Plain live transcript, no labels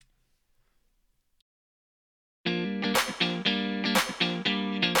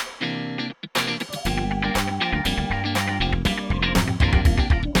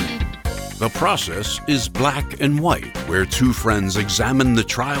The process is black and white, where two friends examine the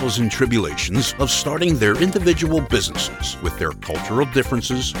trials and tribulations of starting their individual businesses with their cultural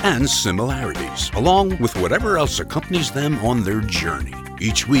differences and similarities, along with whatever else accompanies them on their journey.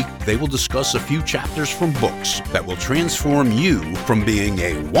 Each week, they will discuss a few chapters from books that will transform you from being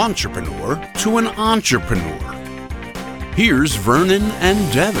a wantrepreneur to an entrepreneur. Here's Vernon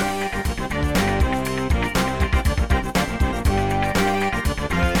and Devin.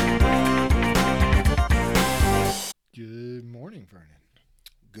 Good morning, Vernon.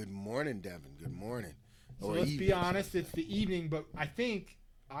 Good morning, Devin. Good morning. So let's be honest, it's the evening, but I think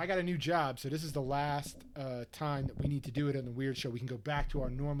I got a new job, so this is the last time that we need to do it on the Weird Show. We can go back to our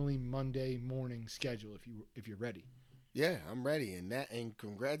normally Monday morning schedule if you're ready. Yeah, I'm ready, and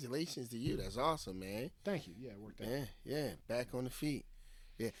congratulations to you. That's awesome, man. Thank you. Yeah, it worked out. Yeah, back on the feet.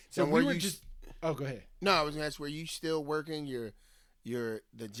 Yeah. So we were just. Oh, go ahead. No, I was gonna ask, were you still working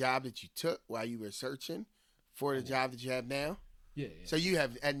the job that you took while you were searching for the job that you have now? Yeah. So you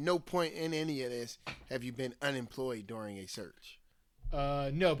have at no point in any of this have you been unemployed during a search?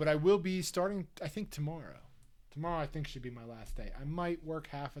 No, but I will be starting. I think tomorrow. Tomorrow, I think should be my last day. I might work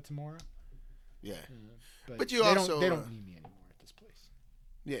half of tomorrow. Yeah, but you they also don't need me anymore at this place.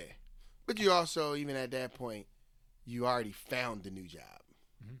 Yeah, but you also, even at that point, you already found the new job.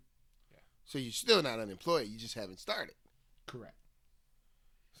 Mm-hmm. Yeah. So you're still not unemployed. You just haven't started. Correct.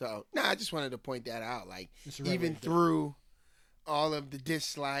 So I just wanted to point that out. Like, Right, even through all of the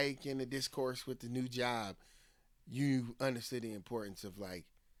dislike and the discourse with the new job, you understood the importance of, like,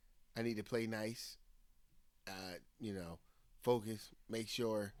 I need to play nice, focus, make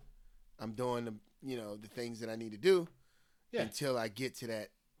sure I'm doing the things that I need to do until I get to that,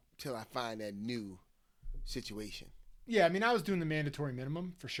 till I find that new situation. Yeah, I mean, I was doing the mandatory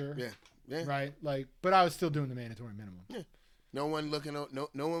minimum for sure. Yeah. Right, but I was still doing the mandatory minimum. Yeah. No one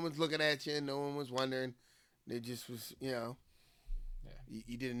was looking at you. No one was wondering. They just was,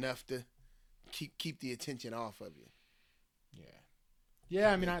 you did enough to keep the attention off of you.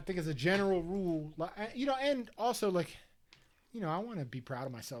 Yeah. I mean, I think as a general rule, and also, I want to be proud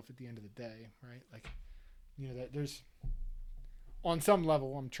of myself at the end of the day, right? Like, that there's, on some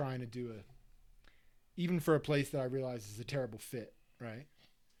level, I'm trying to do even for a place that I realize is a terrible fit, right?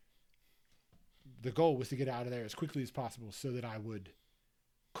 The goal was to get out of there as quickly as possible so that I would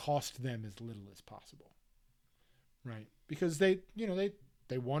cost them as little as possible, right? Because they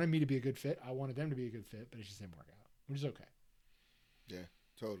wanted me to be a good fit. I wanted them to be a good fit, but it just didn't work out, which is okay. Yeah,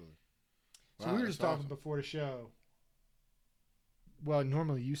 totally. So we were just talking before the show. Well,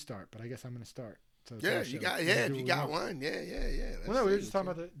 normally you start, but I guess I'm going to start. So if you got one. Yeah. Well, no, we were just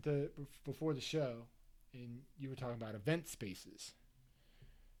talking about the before the show, and you were talking about event spaces.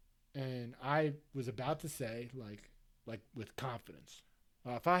 And I was about to say, like with confidence,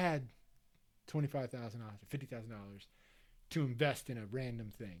 if I had $25,000 or $50,000 to invest in a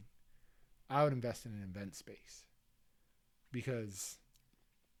random thing, I would invest in an event space because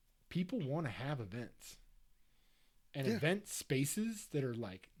people want to have events, and event spaces that are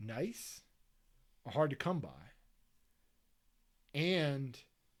like nice are hard to come by, and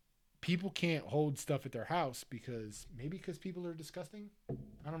people can't hold stuff at their house because people are disgusting.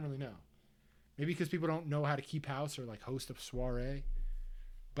 I don't really know. Maybe because people don't know how to keep house or like host a soiree.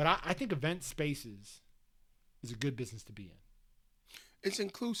 But I think event spaces is a good business to be in. It's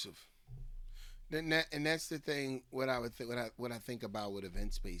inclusive. And that's the thing. What I think about with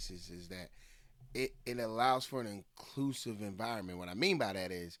event spaces is that it allows for an inclusive environment. What I mean by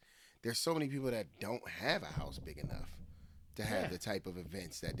that is there's so many people that don't have a house big enough to have the type of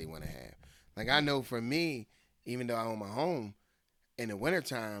events that they want to have. Like, I know for me, even though I own my home, in the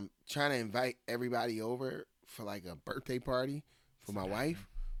wintertime, trying to invite everybody over for like a birthday party for my wife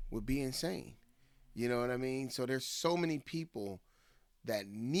would be insane. You know what I mean? So there's so many people that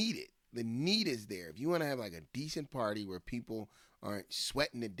need it. The need is there. If you want to have like a decent party where people aren't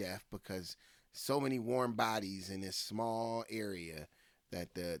sweating to death because so many warm bodies in this small area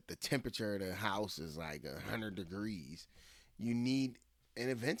that the temperature of the house is like 100 degrees, you need an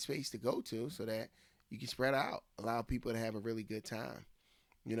event space to go to so that you can spread out, allow people to have a really good time,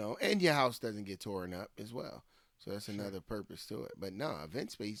 and your house doesn't get torn up as well. So that's another purpose to it. But no,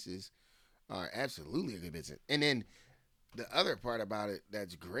 event spaces are absolutely a good business. And then the other part about it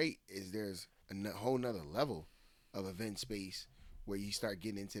that's great is there's a whole nother level of event space where you start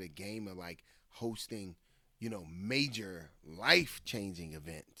getting into the game of like hosting, major life-changing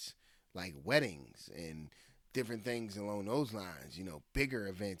events like weddings and different things along those lines, bigger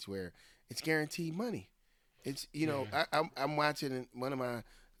events where it's guaranteed money. It's, I'm watching one of my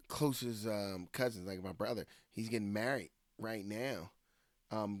closest cousins, like my brother, he's getting married right now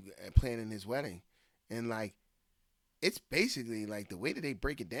planning his wedding, and like it's basically like the way that they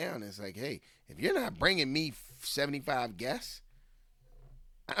break it down is like, hey, if you're not bringing me 75 guests,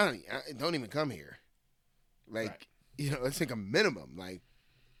 I don't even come here. Like, Right. It's like a minimum. Like,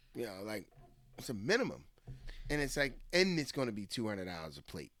 like it's a minimum, and it's like, and it's going to be $200 a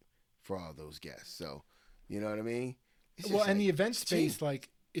plate for all those guests. So, you know what I mean? It's Well, just and like, the event it's space, cheap. like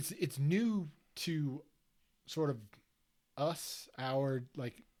it's new to sort of us, our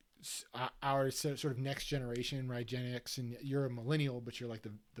like our sort of next generation, right? Gen X, and you're a millennial, but you're like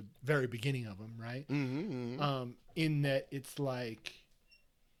the very beginning of them, right? In that it's like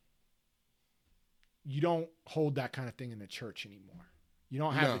you don't hold that kind of thing in the church anymore. You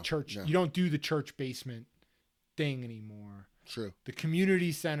don't have No, the church. no. You don't do the church basement thing anymore. True. The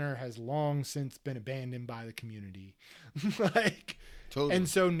community center has long since been abandoned by the community. Like, Totally. and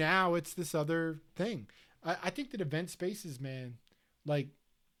so now it's this other thing. I think that event spaces, man, like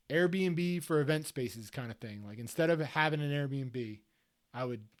Airbnb for event spaces kind of thing. Like instead of having an Airbnb,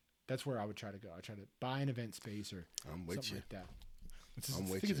 that's where I would try to go. I try to buy an event space or I'm with something you. like that. I'm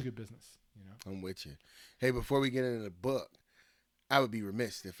I with think it's a you. good business, I'm with you. Hey, before we get into the book, I would be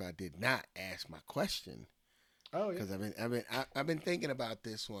remiss if I did not ask my question, Oh yeah. because I've been thinking about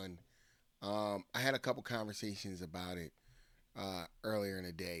this one. I had a couple conversations about it earlier in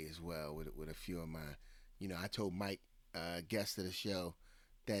the day as well with a few of my, I told Mike, guest of the show,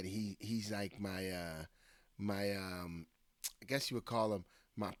 that he's like my I guess you would call him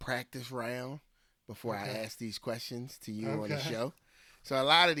my practice round before I ask these questions to you on the Okay. show. So a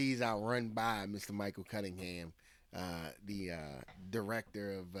lot of these I'll run by Mr. Michael Cunningham, the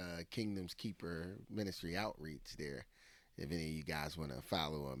director of Kingdom's Keeper Ministry Outreach there, if any of you guys want to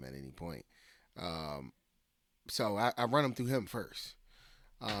follow him at any point. So I run them through him first.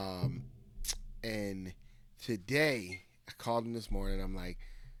 And today I called him this morning. I'm like,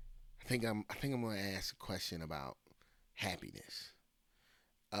 I think I'm going to ask a question about happiness.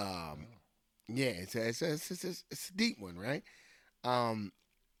 Yeah, it's a deep one, right? And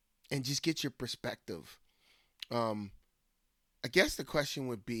just get your perspective. I guess the question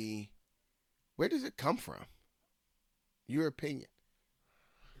would be, where does it come from? Your opinion.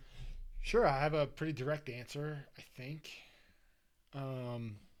 Sure, I have a pretty direct answer, I think.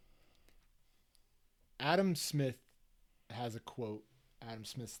 Adam Smith has a quote. Adam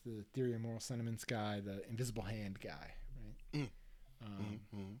Smith's the Theory of Moral Sentiments guy, the Invisible Hand guy, right?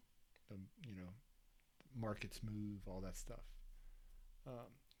 The, markets move, all that stuff.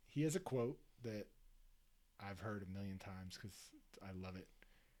 He has a quote that I've heard a million times because I love it.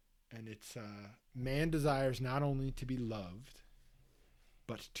 And it's, man desires not only to be loved,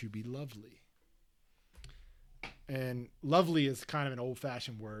 but to be lovely. And lovely is kind of an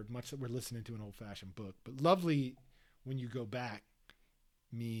old-fashioned word, much that we're listening to an old-fashioned book. But lovely, when you go back,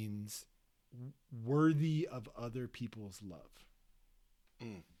 means worthy of other people's love.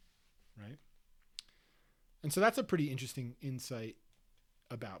 Right? And so that's a pretty interesting insight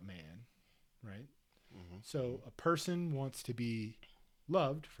about man, right? So a person wants to be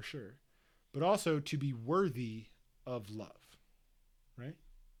loved, for sure, but also to be worthy of love, right?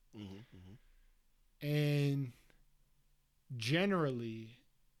 And generally,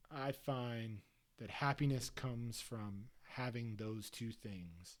 I find that happiness comes from having those two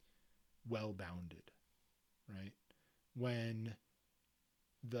things well bounded, right? When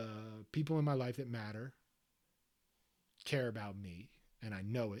the people in my life that matter care about me, and I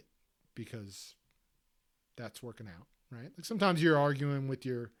know it because that's working out, right? Like sometimes you're arguing with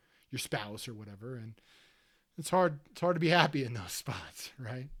your spouse or whatever, and it's hard to be happy in those spots,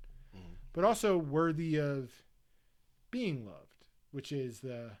 right? But also worthy of being loved, which is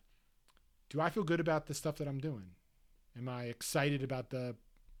do I feel good about the stuff that I'm doing? Am I excited about the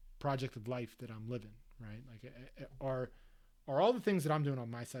project of life that I'm living, right? Like, are all the things that I'm doing on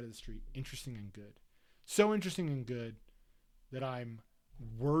my side of the street interesting and good? So interesting and good that I'm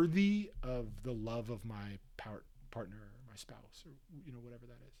worthy of the love of my partner or my spouse or, whatever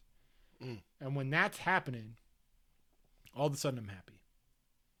that is. And when that's happening, all of a sudden I'm happy.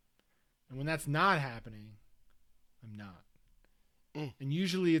 And when that's not happening, I'm not. And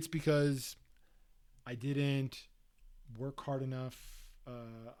usually it's because I didn't work hard enough.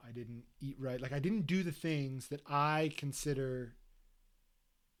 I didn't eat right. Like I didn't do the things that I consider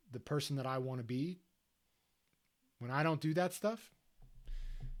the person that I want to be. When I don't do that stuff,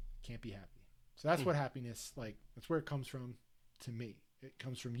 can't be happy. So that's what happiness, like, that's where it comes from to me. It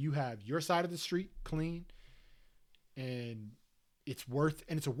comes from you have your side of the street clean and it's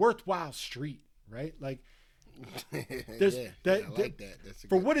a worthwhile street, right? Like There's I that, like that. That's a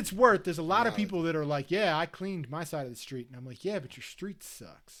for good what it's worth, there's a lot of analogy. people that are like, yeah, I cleaned my side of the street. And I'm like, yeah, but your street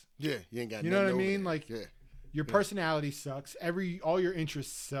sucks. Yeah, you ain't got You know nothing what I over mean? there. Like, yeah. your personality sucks. All your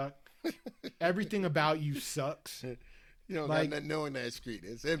interests suck. Everything about you sucks. You don't like- got nothing on that street.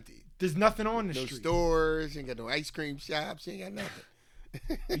 It's empty. There's nothing on the No street. stores. You ain't got no ice cream shops. You ain't got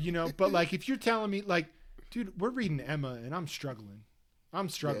nothing. You know, but like if you're telling me like, dude, we're reading Emma and I'm struggling. I'm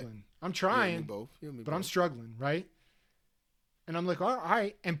struggling. I'm You and me trying, both. You and me but I'm both. struggling, right? And I'm like, all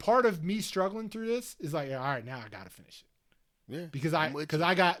right. And part of me struggling through this is like, all right, now I gotta finish it Yeah. because I'm with you.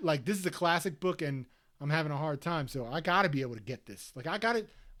 I got like this is a classic book and I'm having a hard time, so I gotta be able to get this. Like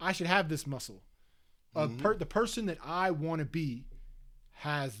I should have this muscle. Mm-hmm. The person that I want to be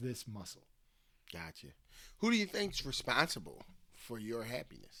has this muscle. Gotcha. Who do you think's responsible for your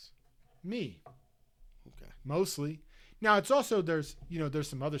happiness? Me. Okay. Mostly. Now it's also there's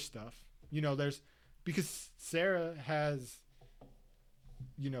some other stuff. Because Sarah has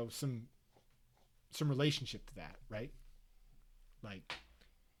some relationship to that, right? Like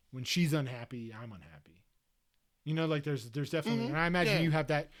when she's unhappy, I'm unhappy. Like there's definitely, and I imagine Yeah.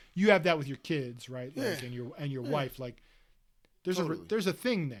 you have that with your kids, right? Like, Yeah. and your Yeah. wife, like there's Totally. there's a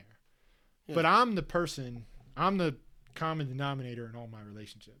thing there. Yeah. But I'm the common denominator in all my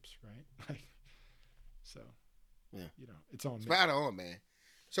relationships, right? Like, so, Yeah. it's on me. Spot on, man.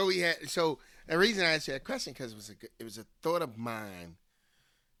 So the reason I asked you that question because it was a thought of mine,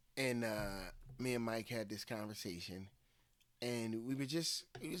 and me and Mike had this conversation, and it was just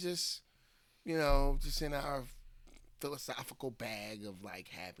just in our philosophical bag of like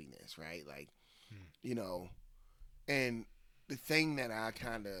happiness, right? Like, and the thing that I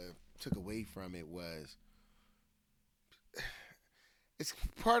kind of took away from it was it's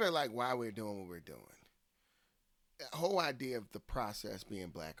part of like why we're doing what we're doing. The whole idea of the process being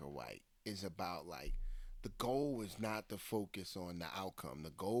black or white is about like the goal is not to focus on the outcome. The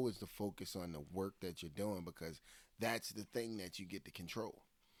goal is to focus on the work that you're doing because that's the thing that you get to control.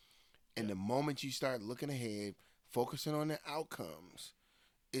 And the moment you start looking ahead, focusing on the outcomes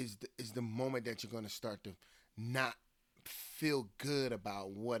is the moment that you're going to start to not feel good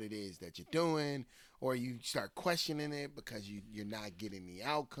about what it is that you're doing, or you start questioning it because you're not getting the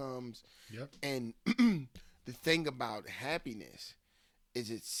outcomes. Yep. And the thing about happiness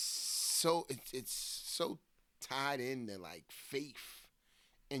is it's so tied into like faith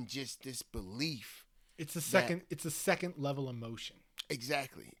and just this belief. It's a second level emotion.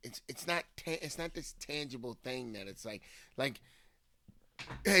 Exactly. It's not this tangible thing that it's like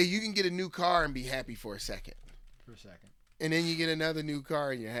hey, you can get a new car and be happy for a second. And then you get another new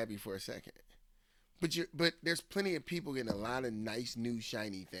car and you're happy for a second. But there's plenty of people getting a lot of nice new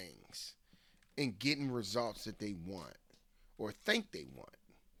shiny things and getting results that they want or think they want.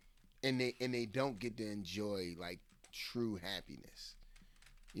 And they don't get to enjoy like true happiness.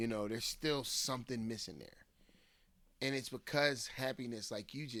 There's still something missing there. And it's because happiness,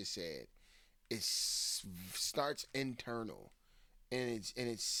 like you just said, starts internal. And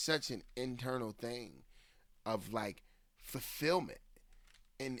it's such an internal thing of like fulfillment.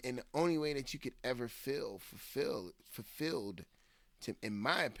 And the only way that you could ever feel fulfilled, in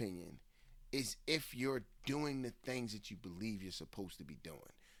my opinion, is if you're doing the things that you believe you're supposed to be doing,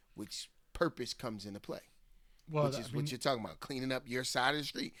 which purpose comes into play. Well, Which is what you're talking about, cleaning up your side of the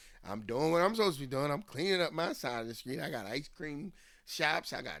street. I'm doing what I'm supposed to be doing. I'm cleaning up my side of the street. I got ice cream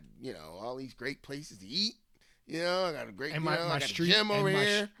shops. I got, all these great places to eat. I got a great, and I got a gym over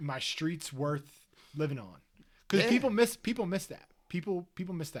here. My street's worth living on. Because Yeah. people miss that. People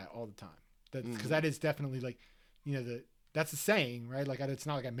miss that all the time. Because that is definitely like, that's a saying, right? Like it's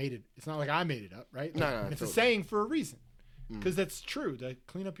not like I made it. It's not like I made it up, right? Like, No, and it's totally. a saying for a reason. Because that's true. To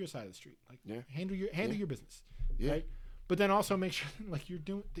clean up your side of the street, like Yeah. handle your business, Yeah. right? But then also make sure like you're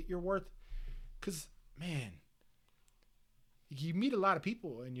doing that. You're worth. Because man, you meet a lot of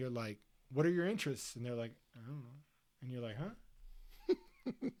people and you're like, "What are your interests?" And they're like, "I don't know." And you're like, "Huh?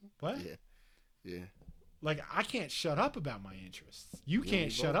 What?" Yeah. Yeah. Like I can't shut up about my interests. You Yeah, can't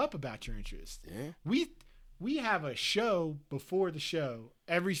we shut both. up about your interests. Yeah. We have a show before the show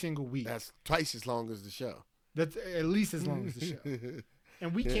every single week. That's twice as long as the show. That's at least as long as the show.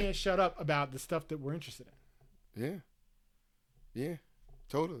 And we can't shut up about the stuff that we're interested in. Yeah. Yeah.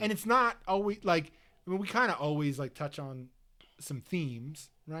 Totally. And it's not always like, we kind of always like touch on some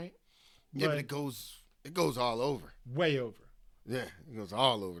themes, right? yeah, but it goes all over. Way over. Yeah, it goes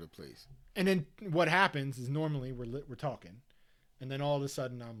all over the place. And then what happens is normally we're talking, and then all of a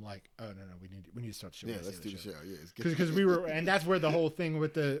sudden I'm like, oh no, we need to start the show. Yeah, Let's let's do do the the show. Yeah, it's good. Because we were, and that's where the whole thing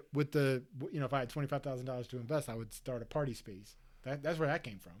with the if I had $25,000 to invest, I would start a party space. That's where that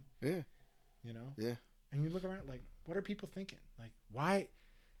came from. Yeah. You know. Yeah. And you look around like, what are people thinking? Like, why?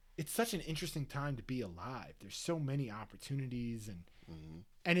 It's such an interesting time to be alive. There's so many opportunities,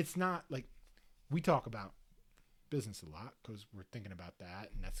 and it's not like we talk about business a lot because we're thinking about that,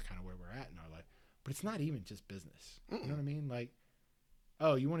 and that's kind of where we're at in our life. But it's not even just business. You know what I mean? Like,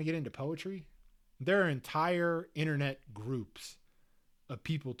 oh, you want to get into poetry? There are entire internet groups of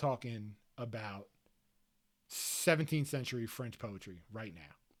people talking about 17th century French poetry right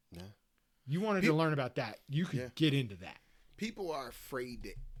now. Yeah. You wanted to learn about that, you could get into that. People are afraid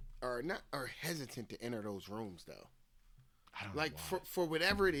to, are hesitant to enter those rooms though. I don't know why. for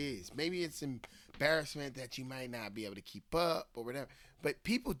whatever it is. Maybe it's embarrassment that you might not be able to keep up or whatever. But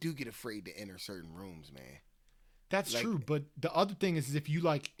people do get afraid to enter certain rooms, man. That's true, but the other thing is if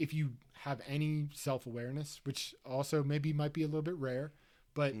you have any self-awareness, which also maybe might be a little bit rare,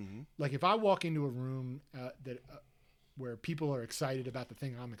 but like if I walk into a room where people are excited about the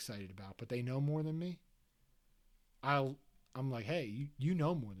thing I'm excited about, but they know more than me, I'm like, hey, you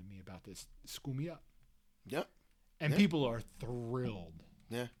know more than me about this. School me up. Yep. And people are thrilled.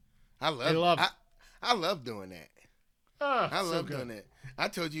 Yeah. They love it. I love doing that. Oh, I love doing that. I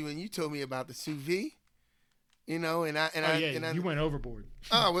told you when you told me about the sous vide, you know, and you went overboard.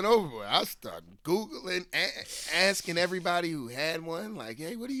 I went overboard. I started Googling, asking everybody who had one, like,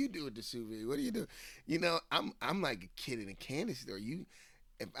 hey, what do you do with the sous vide? What do you do? You know, I'm like a kid in a candy store.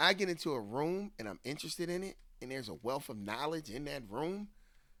 If I get into a room and I'm interested in it, and there's a wealth of knowledge in that room,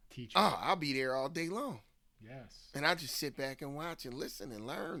 I'll be there all day long. Yes. And I just sit back and watch and listen and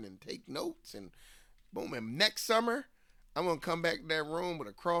learn and take notes and boom. And next summer, I'm going to come back to that room with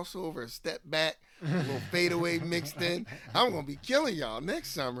a crossover, a step back, a little fadeaway mixed in. I'm going to be killing y'all next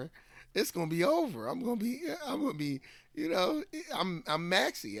summer. It's going to be over. I'm going to be, you know, I'm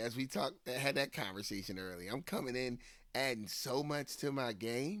Maxie, as we had that conversation earlier. I'm coming in, adding so much to my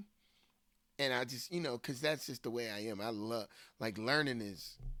game. And I just, you know, because that's just the way I am. I love, like, learning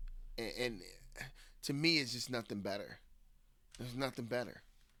is, and to me, it's just nothing better. There's nothing better.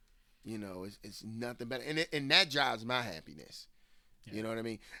 You know, it's nothing better. And that drives my happiness. Yeah. You know what I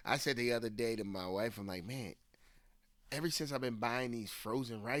mean? I said the other day to my wife, I'm like, man, ever since I've been buying these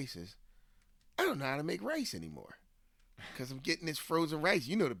frozen rices, I don't know how to make rice anymore. Because I'm getting this frozen rice.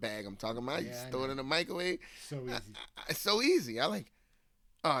 You know the bag I'm talking about. You just throw it in the microwave. So easy. It's so easy.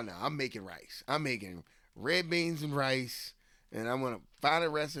 Oh, no, I'm making rice. I'm making red beans and rice. And I'm going to find a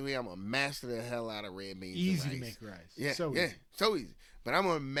recipe. I'm going to master the hell out of red beans easy and rice. To make rice. Yeah, so easy. So easy. But I'm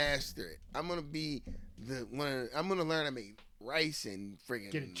going to master it. I'm going to be I'm going to learn how to make rice and friggin'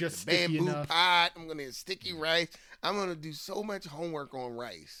 get it just the bamboo enough. pot. I'm going to get sticky rice. I'm going to do so much homework on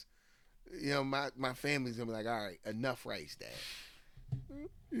rice. You know, my family's going to be like, all right, enough rice, Dad.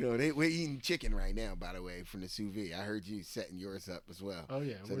 You know, we're eating chicken right now, by the way, from the sous vide. I heard you setting yours up as well. Oh,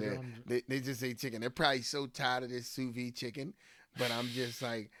 yeah. So they just ate chicken. They're probably so tired of this sous vide chicken, but I'm just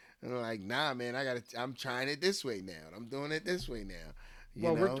like, nah, man, I'm trying it this way now. I'm doing it this way now.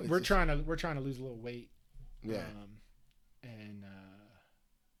 We're trying to lose a little weight. Yeah.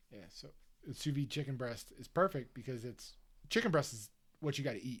 So sous vide chicken breast is perfect because chicken breast is what you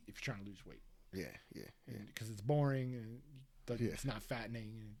got to eat if you're trying to lose weight. Yeah. Because it's boring and it's not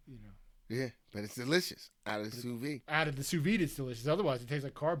fattening, and, you know. Yeah, but it's delicious out of the sous vide. Out of the sous vide, it's delicious. Otherwise, it tastes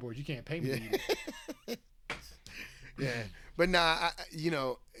like cardboard. You can't pay me to eat it. Yeah, but nah, you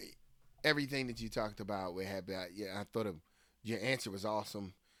know, everything that you talked about with Happy, I thought your answer was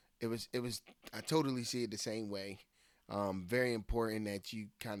awesome. It was. I totally see it the same way. Very important that you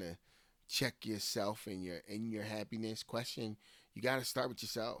kind of check yourself and your happiness. Question: you got to start with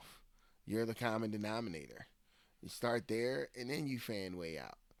yourself. You're the common denominator. You start there, and then you fan way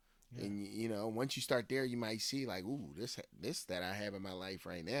out. Yeah. And, you know, once you start there, you might see, like, ooh, this that I have in my life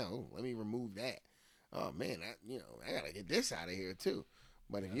right now, ooh, let me remove that. Oh, man, I got to get this out of here, too.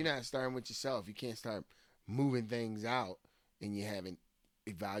 But if you're not starting with yourself, you can't start moving things out, and you haven't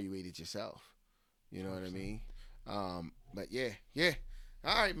evaluated yourself. You know what I mean? But, yeah.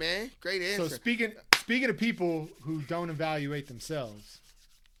 All right, man. Great answer. So, speaking of people who don't evaluate themselves,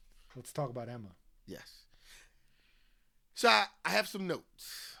 let's talk about Emma. Yes. So I have some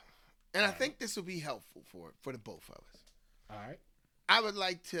notes, and I think this will be helpful for the both of us. All right. I would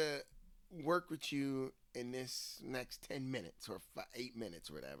like to work with you in this next 10 minutes or 8 minutes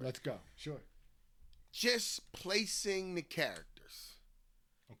or whatever. Let's go. Sure. Just placing the characters.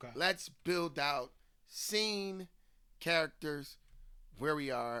 Okay. Let's build out scene, characters, where we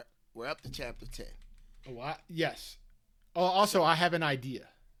are. We're up to chapter 10. Oh, yes. Oh, also, I have an idea.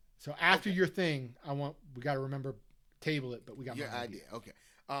 So after your thing, we got to remember, table it, but we got your my idea. Okay.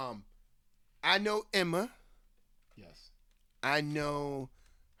 I know Emma. Yes. I know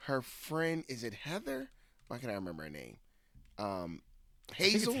her friend. Is it Heather? Why can't I remember her name? I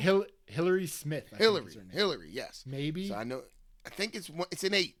think Hazel. it's Hillary Smith. I think is her name. Hillary. Yes. Maybe. So I know. I think it's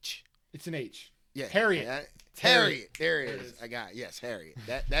an H. It's an H. Yeah. Harriet. Harriet. There it is. I got it. Yes, Harriet.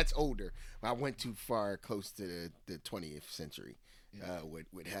 That's older. I went too far close to the 20th century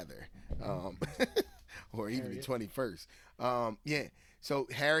with Heather, or even Harriet. the 21st. Yeah. So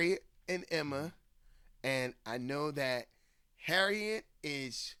Harriet and Emma, and I know that Harriet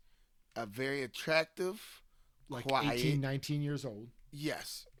is a very attractive, Like quiet, 18, 19 years old.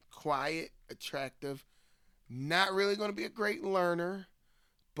 yes, quiet, attractive, not really going to be a great learner,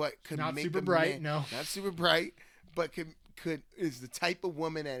 but could Not make super the bright, man- no. not super bright, but could is the type of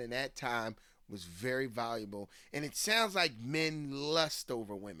woman that in that time was very valuable. And it sounds like men lust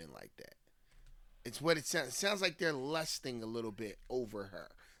over women like that. It's what it sounds. It sounds like they're lusting a little bit over her.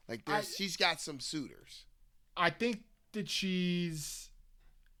 Like she's got some suitors. I think that she's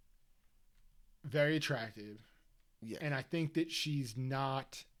very attractive. Yeah. And I think that she's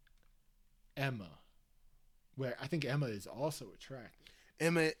not Emma. Where I think Emma is also attractive.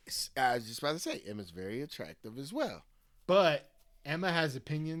 Emma, I was just about to say, Emma's very attractive as well. But Emma has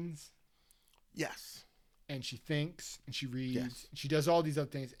opinions Yes. and she thinks and she reads. Yes. And she does all these other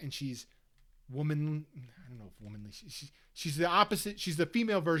things and she's woman. I don't know if womanly. She's the opposite. She's the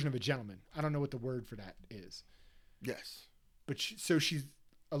female version of a gentleman. I don't know what the word for that is. Yes. But so she's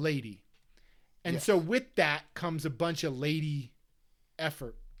a lady. And Yes. so with that comes a bunch of lady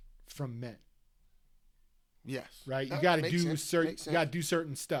effort from men, Yes. right? No, You got to makes do sense. certain Makes you got to sense. do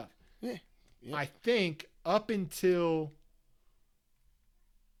certain stuff. Yeah. Yeah. I think up until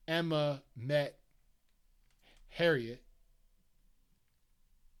Emma met Harriet,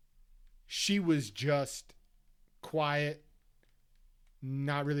 she was just quiet,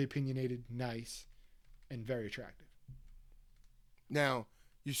 not really opinionated, nice, and very attractive. Now,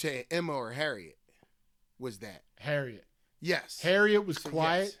 you say Emma or Harriet was that? Harriet. Yes. Harriet was So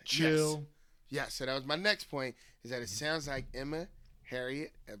quiet, yes, chill. Yes. So that was my next point, is that it sounds like Emma,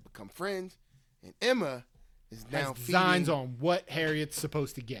 Harriet have become friends, and Emma is now Has designs feeding- on what Harriet's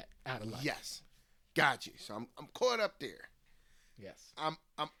supposed to get out of life. Yes. Got you. So I'm caught up there. Yes. I'm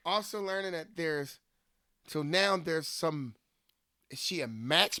also learning that there's some, is she a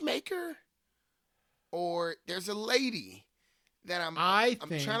matchmaker? Or there's a lady that I'm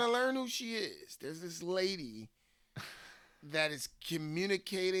think- trying to learn who she is. There's this lady that is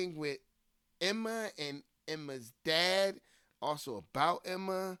communicating with Emma and Emma's dad, also about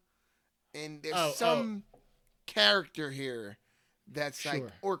Emma. And there's some character here that's like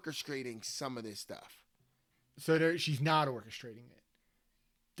Sure. orchestrating some of this stuff. So she's not orchestrating it.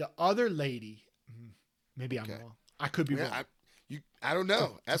 The other lady, maybe I'm Okay. wrong. I could be wrong. I don't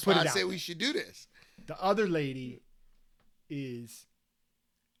know. That's put why it I out say there. we should do this. The other lady is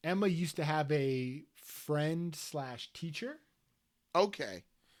Emma used to have a friend / teacher. Okay.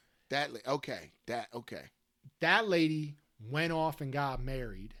 Okay. That lady went off and got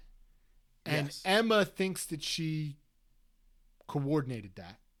married. And Yes. Emma thinks that she coordinated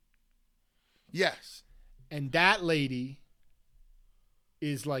that. Yes. And that lady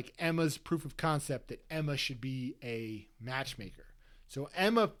is like Emma's proof of concept that Emma should be a matchmaker. So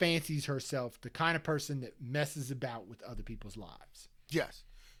Emma fancies herself the kind of person that messes about with other people's lives. Yes.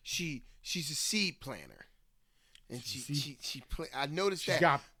 She's a seed planner. And I noticed She's that.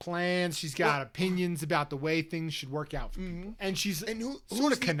 got plans. She's got opinions about the way things should work out for people. And she's And sort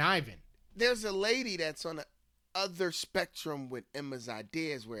who's of conniving. There's a lady that's on the other spectrum with Emma's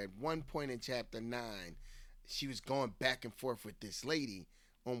ideas, where at one point in chapter 9, she was going back and forth with this lady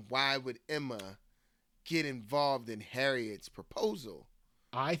on why would Emma get involved in Harriet's proposal.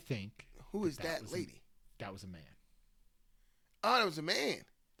 I think. Who is that that was lady? That was a man. Oh, that was a man.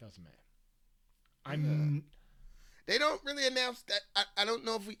 That was a man. They don't really announce that. I don't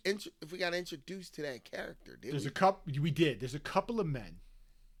know if we got introduced to that character. There's a couple. We did. There's a couple of men.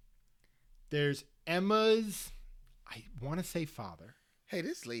 There's Emma's, I want to say father. Hey,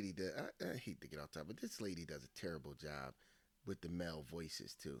 this lady does. I hate to get off top, but this lady does a terrible job with the male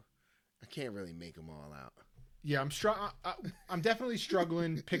voices too. I can't really make them all out. Yeah, I'm definitely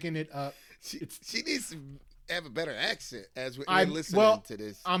struggling picking it up. She needs to have a better accent as we're I'm listening to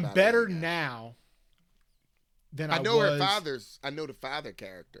this. I'm by the better way, guys. now than I know was. her father's. I know the father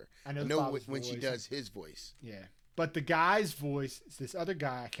character. I know the father's when she voice. does his voice. Yeah, but the guy's voice is this other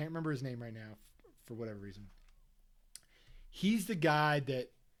guy. I can't remember his name right now for whatever reason. He's the guy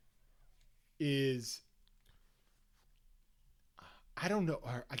that is, I don't know,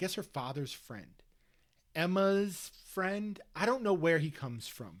 I guess her father's friend. Emma's friend. I don't know where he comes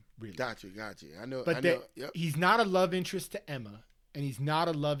from, really. Got you. I know. But I know. Yep. he's not a love interest to Emma, and he's not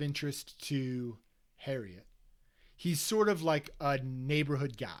a love interest to Harriet. He's sort of like a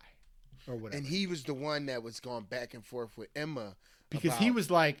neighborhood guy or whatever. And he was the one that was going back and forth with Emma because he was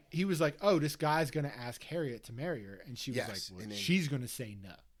like, oh, this guy's going to ask Harriet to marry her. And she was like, well, then, she's going to say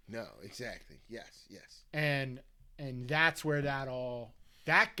no. No, exactly. Yes. And that's where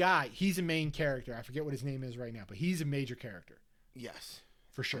that guy, he's a main character. I forget what his name is right now, but he's a major character. Yes.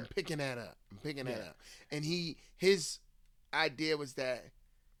 For sure. I'm picking that up. And his idea was that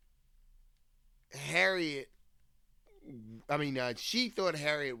she thought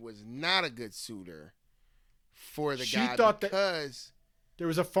Harriet was not a good suitor for the guy because there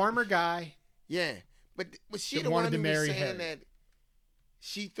was a farmer guy. Yeah, but was she the one who was saying that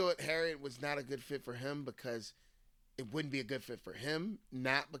she thought Harriet was not a good fit for him because it wouldn't be a good fit for him,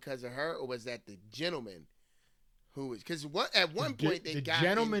 not because of her, or was that the gentleman who was? Because at one point they got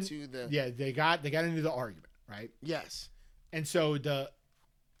into the they got into the argument, right? Yes, and so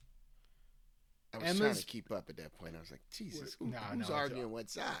I was trying to keep up at that point. I was like, Jesus, who's arguing what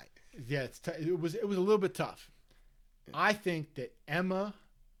side? Yeah, it was a little bit tough. Yeah. I think that Emma's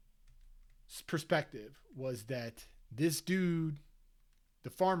perspective was that this dude, the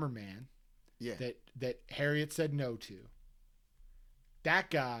farmer man, that Harriet said no to, that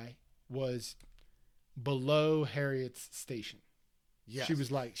guy was below Harriet's station. Yeah, she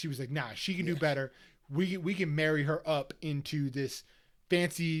was like, nah, she can do better. We can marry her up into this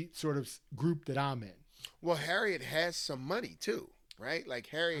fancy sort of group that I'm in. Well, Harriet has some money too, right? Like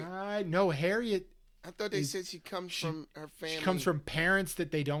Harriet. No, Harriet. I thought they said she comes from her family. She comes from parents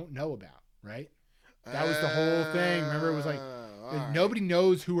that they don't know about, right? That was the whole thing. Remember, it was like nobody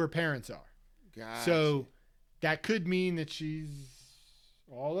knows who her parents are. Gotcha. So that could mean that she's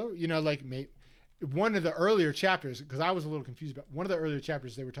all over. You know, like one of the earlier chapters, because I was a little confused about one of the earlier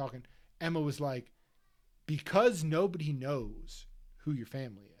chapters. They were talking. Emma was like, because nobody knows who your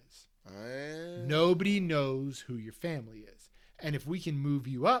family is. Nobody knows who your family is. And if we can move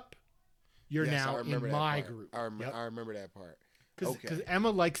you up, you're now in my group. I remember that part. Because Emma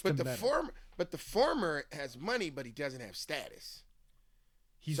likes to meddle. But the farmer has money, but he doesn't have status.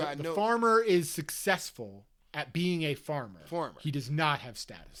 The farmer is successful at being a farmer. He does not have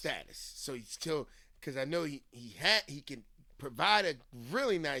status. So he's still, because I know he can provide a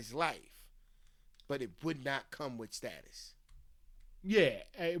really nice life, but it would not come with status. Yeah,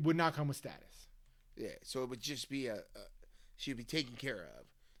 it would not come with status. Yeah, so it would just be she'd be taken care of,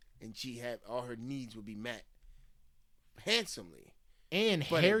 and all her needs would be met handsomely. And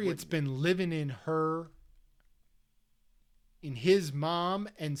Harriet's been living in his mom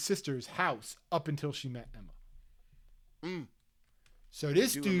and sister's house up until she met Emma. So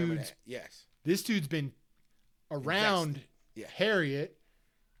this dude's been around Harriet,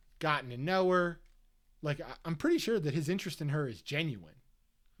 gotten to know her. Like, I'm pretty sure that his interest in her is genuine.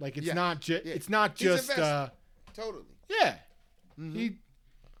 Like, it's not just totally. Yeah.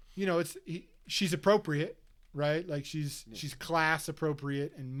 Mm-hmm. She's appropriate, right? Like she's class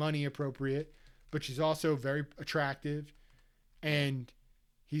appropriate and money appropriate, but she's also very attractive. And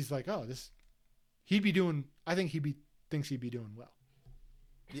he's like, oh, I think thinks he'd be doing well.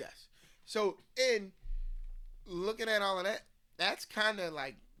 Yes. So in looking at all of that, that's kind of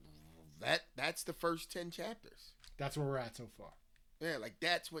like that's the first 10 chapters. That's where we're at so far. Yeah, like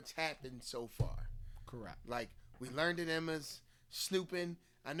that's what's happened so far. Correct. Like we learned that Emma's snooping.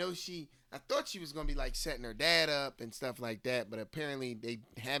 I thought she was going to be like setting her dad up and stuff like that, but apparently they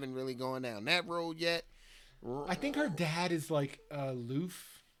haven't really gone down that road yet. I think her dad is like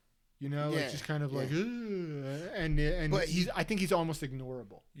aloof, like just kind of like, and but I think he's almost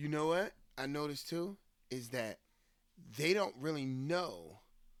ignorable. You know what I noticed too is that they don't really know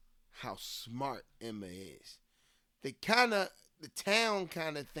how smart Emma is. The town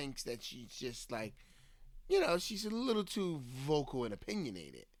kind of thinks that she's just like, she's a little too vocal and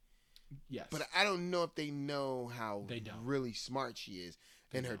opinionated. Yes. But I don't know if they know how really smart she is.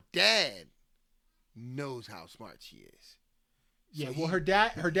 And her dad knows how smart she is. Yeah, so her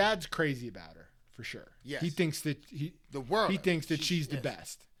dad's crazy about her, for sure. Yes. He thinks that she's the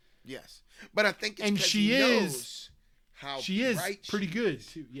best. Yes. But I think it's she knows how she is pretty good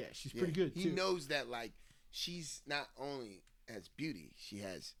too. Yeah, she's pretty good too. He knows that like she's not only has beauty,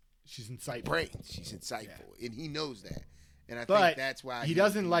 she's insightful. Brains. She's insightful. And he knows that. And I think that's why he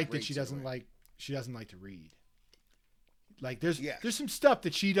doesn't like that she doesn't like to read. Like there's some stuff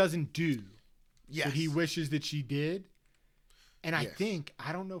that she doesn't do that he wishes that she did. And I think,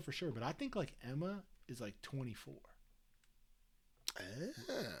 I don't know for sure, but I think like Emma is like 24. Oh.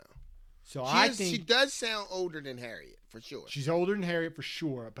 So she does sound older than Harriet, for sure. She's older than Harriet for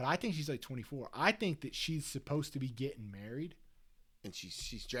sure, but I think she's like 24. I think that she's supposed to be getting married. And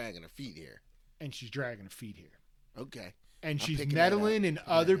she's dragging her feet here. and she's dragging her feet here. Okay. And I'm she's picking that meddling up. in Picking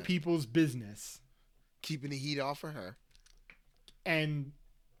other that up. people's business. Keeping the heat off of her. And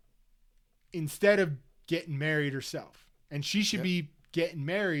instead of getting married herself, and she should Yep. be getting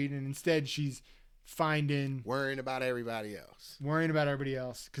married, and instead she's finding Worrying about everybody else. worrying about everybody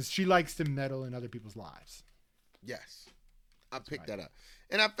else because she likes to meddle in other people's lives. Yes. I picked right. that up.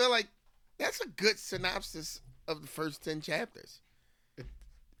 And I feel like that's a good synopsis of the first 10 chapters.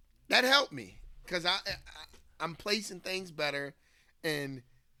 That helped me because I'm placing things better, and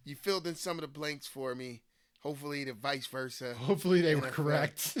you filled in some of the blanks for me. Hopefully the vice versa. Hopefully they were NFL.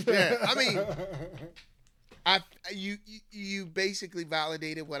 correct. Yeah, I mean, you basically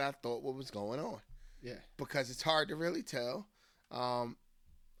validated what I thought what was going on, yeah. because it's hard to really tell. I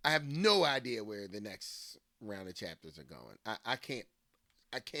have no idea where the next round of chapters are going. I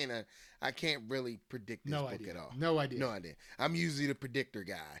can't really predict this No book idea. at all. No idea. No idea. I'm usually the predictor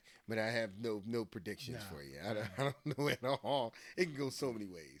guy, but I have no predictions No. for you. I don't know at all. It can go so many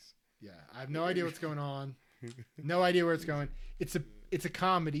ways. Yeah, I have no idea what's going on. No idea where it's going. It's a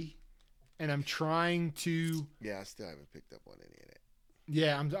comedy, and I'm trying to. Yeah, I still haven't picked up on any of that.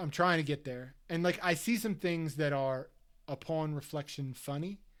 Yeah, I'm trying to get there, and like I see some things that are upon reflection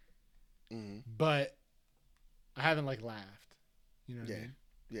funny, Mm-hmm. but I haven't like laughed. You know what I Yeah. mean?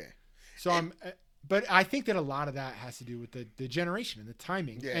 Yeah. So but I think that a lot of that has to do with the generation and the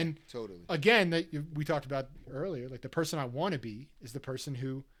timing. Yeah. And Totally. again, that we talked about earlier, like the person I want to be is the person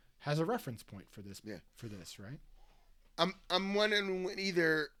who has a reference point for this. Yeah. For this, right? I'm wondering when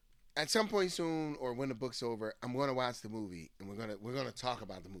either at some point soon or when the book's over, I'm going to watch the movie and we're gonna talk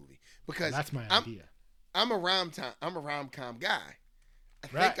about the movie because That's my I'm idea. I'm a rom-com guy.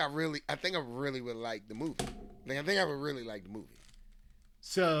 Right. I think I really would like the movie. Like I think I would really like the movie.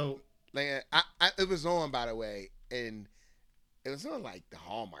 So Like it was on, by the way, and it was on like the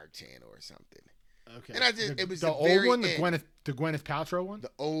Hallmark Channel or something. okay, And it was the the old very one, the end. Gwyneth Paltrow one,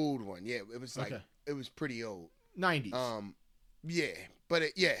 The old one, yeah. It was like Okay. it was pretty old. 90s. Yeah, but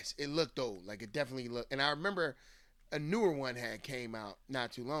it looked old. Like it definitely looked. And I remember a newer one had came out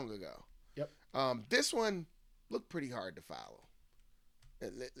not too long ago. Yep. This one looked pretty hard to follow.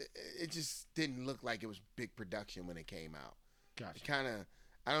 It just didn't look like it was big production when it came out. Gotcha. Kind of,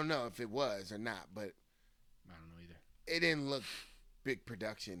 I don't know if it was or not, but I don't know either. it didn't look big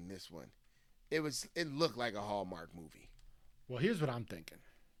production. This one, it looked like a Hallmark movie. Well, here's what I'm thinking.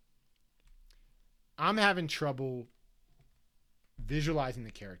 I'm having trouble visualizing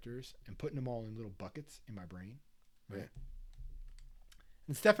the characters and putting them all in little buckets in my brain. Right. Yeah.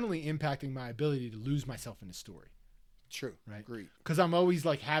 It's definitely impacting my ability to lose myself in the story. True. Right. Agreed. Because I'm always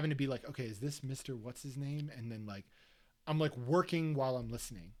like having to be like, okay, is this Mr. What's his name? And then like, I'm like working while I'm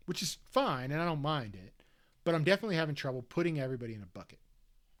listening, which is fine. And I don't mind it, but I'm definitely having trouble putting everybody in a bucket.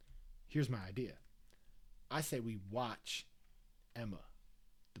 Here's my idea. I say we watch Emma,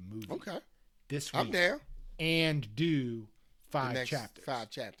 the movie, Okay. this week I'm there. and do The 5 next chapters. 5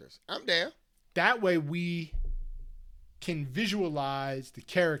 chapters. I'm there. That way we can visualize the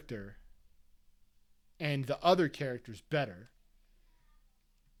character and the other characters better.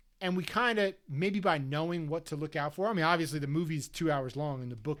 And we kind of, maybe by knowing what to look out for. I mean, obviously the movie's 2 hours long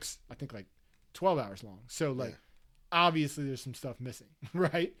and the book's, I think, like 12 hours long. So, like, Yeah. obviously there's some stuff missing,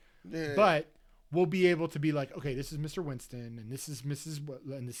 right? Yeah. But we'll be able to be like, okay, this is Mr. Winston and this is Mrs.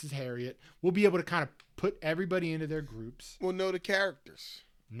 And this is Harriet. We'll be able to kind of put everybody into their groups, we'll know the characters.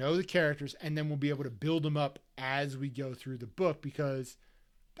 know the characters, and then we'll be able to build them up as we go through the book because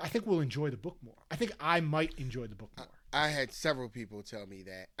I think we'll enjoy the book more. I think I might enjoy the book more. I had several people tell me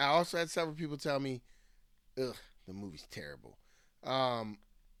that. I also had several people tell me, ugh, the movie's terrible.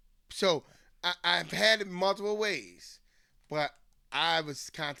 So I've had it multiple ways, but I was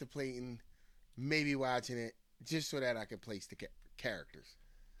contemplating maybe watching it just so that I could place the characters.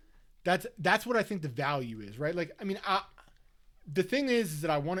 That's what I think the value is, right? Like, I mean, the thing is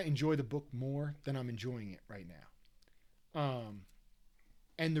that I want to enjoy the book more than I'm enjoying it right now.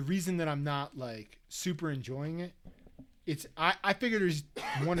 And the reason that I'm not like super enjoying it, I figure there's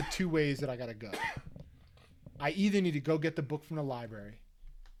one of two ways that I gotta go. I either need to go get the book from the library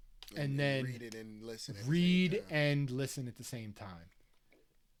and then read it and listen. at the same read time. and listen at the same time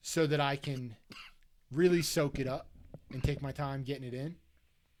so that I can really soak it up and take my time getting it in.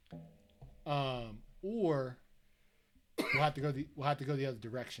 Or we'll have to go the other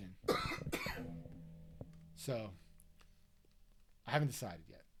direction. So I haven't decided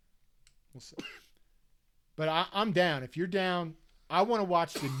yet. We'll see. But I'm down. If you're down, I want to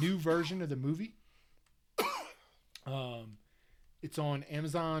watch the new version of the movie. It's on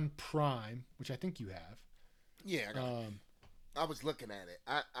Amazon Prime, which I think you have. Yeah, I was looking at it.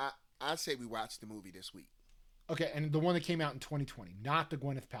 I I'd say we watched the movie this week. Okay, and the one that came out in 2020, not the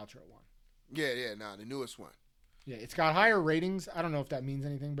Gwyneth Paltrow one. Yeah, no, the newest one. Yeah, it's got higher ratings. I don't know if that means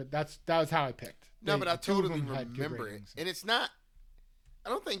anything, but that was how I picked. No, but I the two of totally them had good remember it. ratings. And it's not, I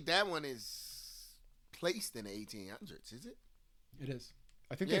don't think that one is placed in the 1800s, is it? It is.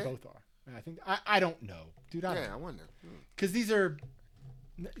 I think they both are. I think I don't know, dude. I wonder. Because these are,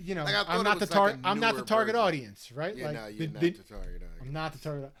 Like, I'm not the target. I'm not the target audience, right? Yeah, like, no, you're not the target audience. I'm not the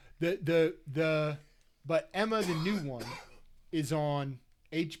target. But Emma, the new one, is on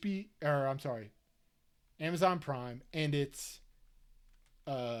Amazon Prime, and it's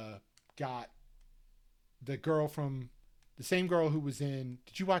got the girl from the same girl who was in.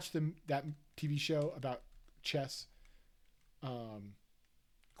 Did you watch that TV show about chess?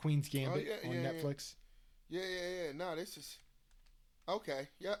 Queen's Gambit on Netflix. Yeah. No, this is okay.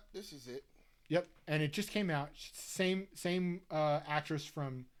 Yep, this is it. Yep, and it just came out. Same actress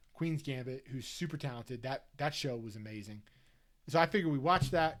from Queen's Gambit, who's super talented. That show was amazing. So I figure we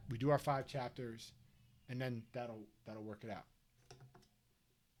watch that, we do our 5 chapters, and then that'll work it out.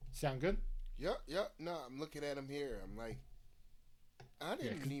 Sound good? Yep. No, I'm looking at them here. I'm like, I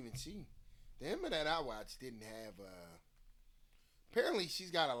didn't even see. The Emma that I watched didn't have. Apparently,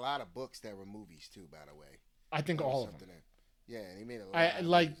 she's got a lot of books that were movies too. By the way, I think all of them. Yeah, they made a lot.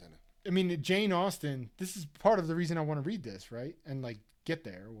 I mean, Jane Austen. This is part of the reason I want to read this, right? And like get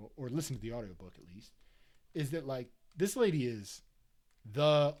there or listen to the audiobook at least. Is that like this lady is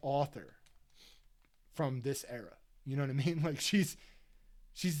the author from this era? You know what I mean? Like she's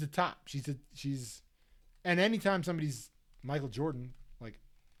the top. And anytime somebody's Michael Jordan, like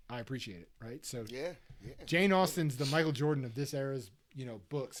I appreciate it, right? So yeah. Jane Austen's the Michael Jordan of this era's,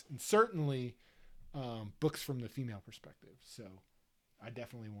 books, and certainly books from the female perspective. So I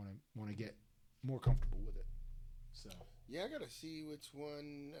definitely want to get more comfortable with it. So yeah, I gotta see which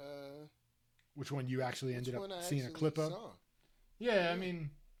one. Which one you actually ended up seeing a clip of? Saw. Yeah, I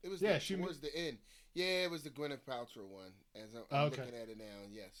mean, it was towards the end. Yeah, it was the Gwyneth Paltrow one. As I'm looking at it now,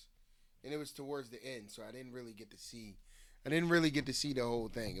 yes, and it was towards the end, so I didn't really get to see. The whole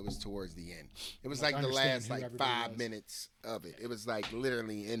thing. It was towards the end. It was like the last 5 minutes of it. It was like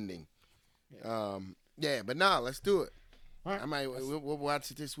literally ending. Yeah, but no, let's do it. All right. We'll watch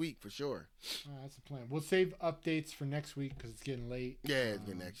it this week for sure. All right, that's the plan. We'll save updates for next week because it's getting late. Yeah, it's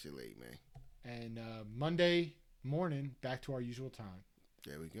getting actually late, man. And Monday morning, back to our usual time.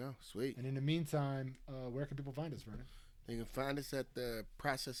 There we go. Sweet. And in the meantime, where can people find us, Vernon? They can find us at the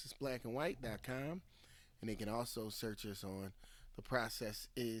processisblackandwhite.com. And they can also search us on The Process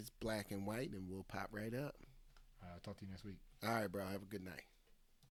is Black and White, and we'll pop right up. I'll talk to you next week. All right, bro. Have a good night.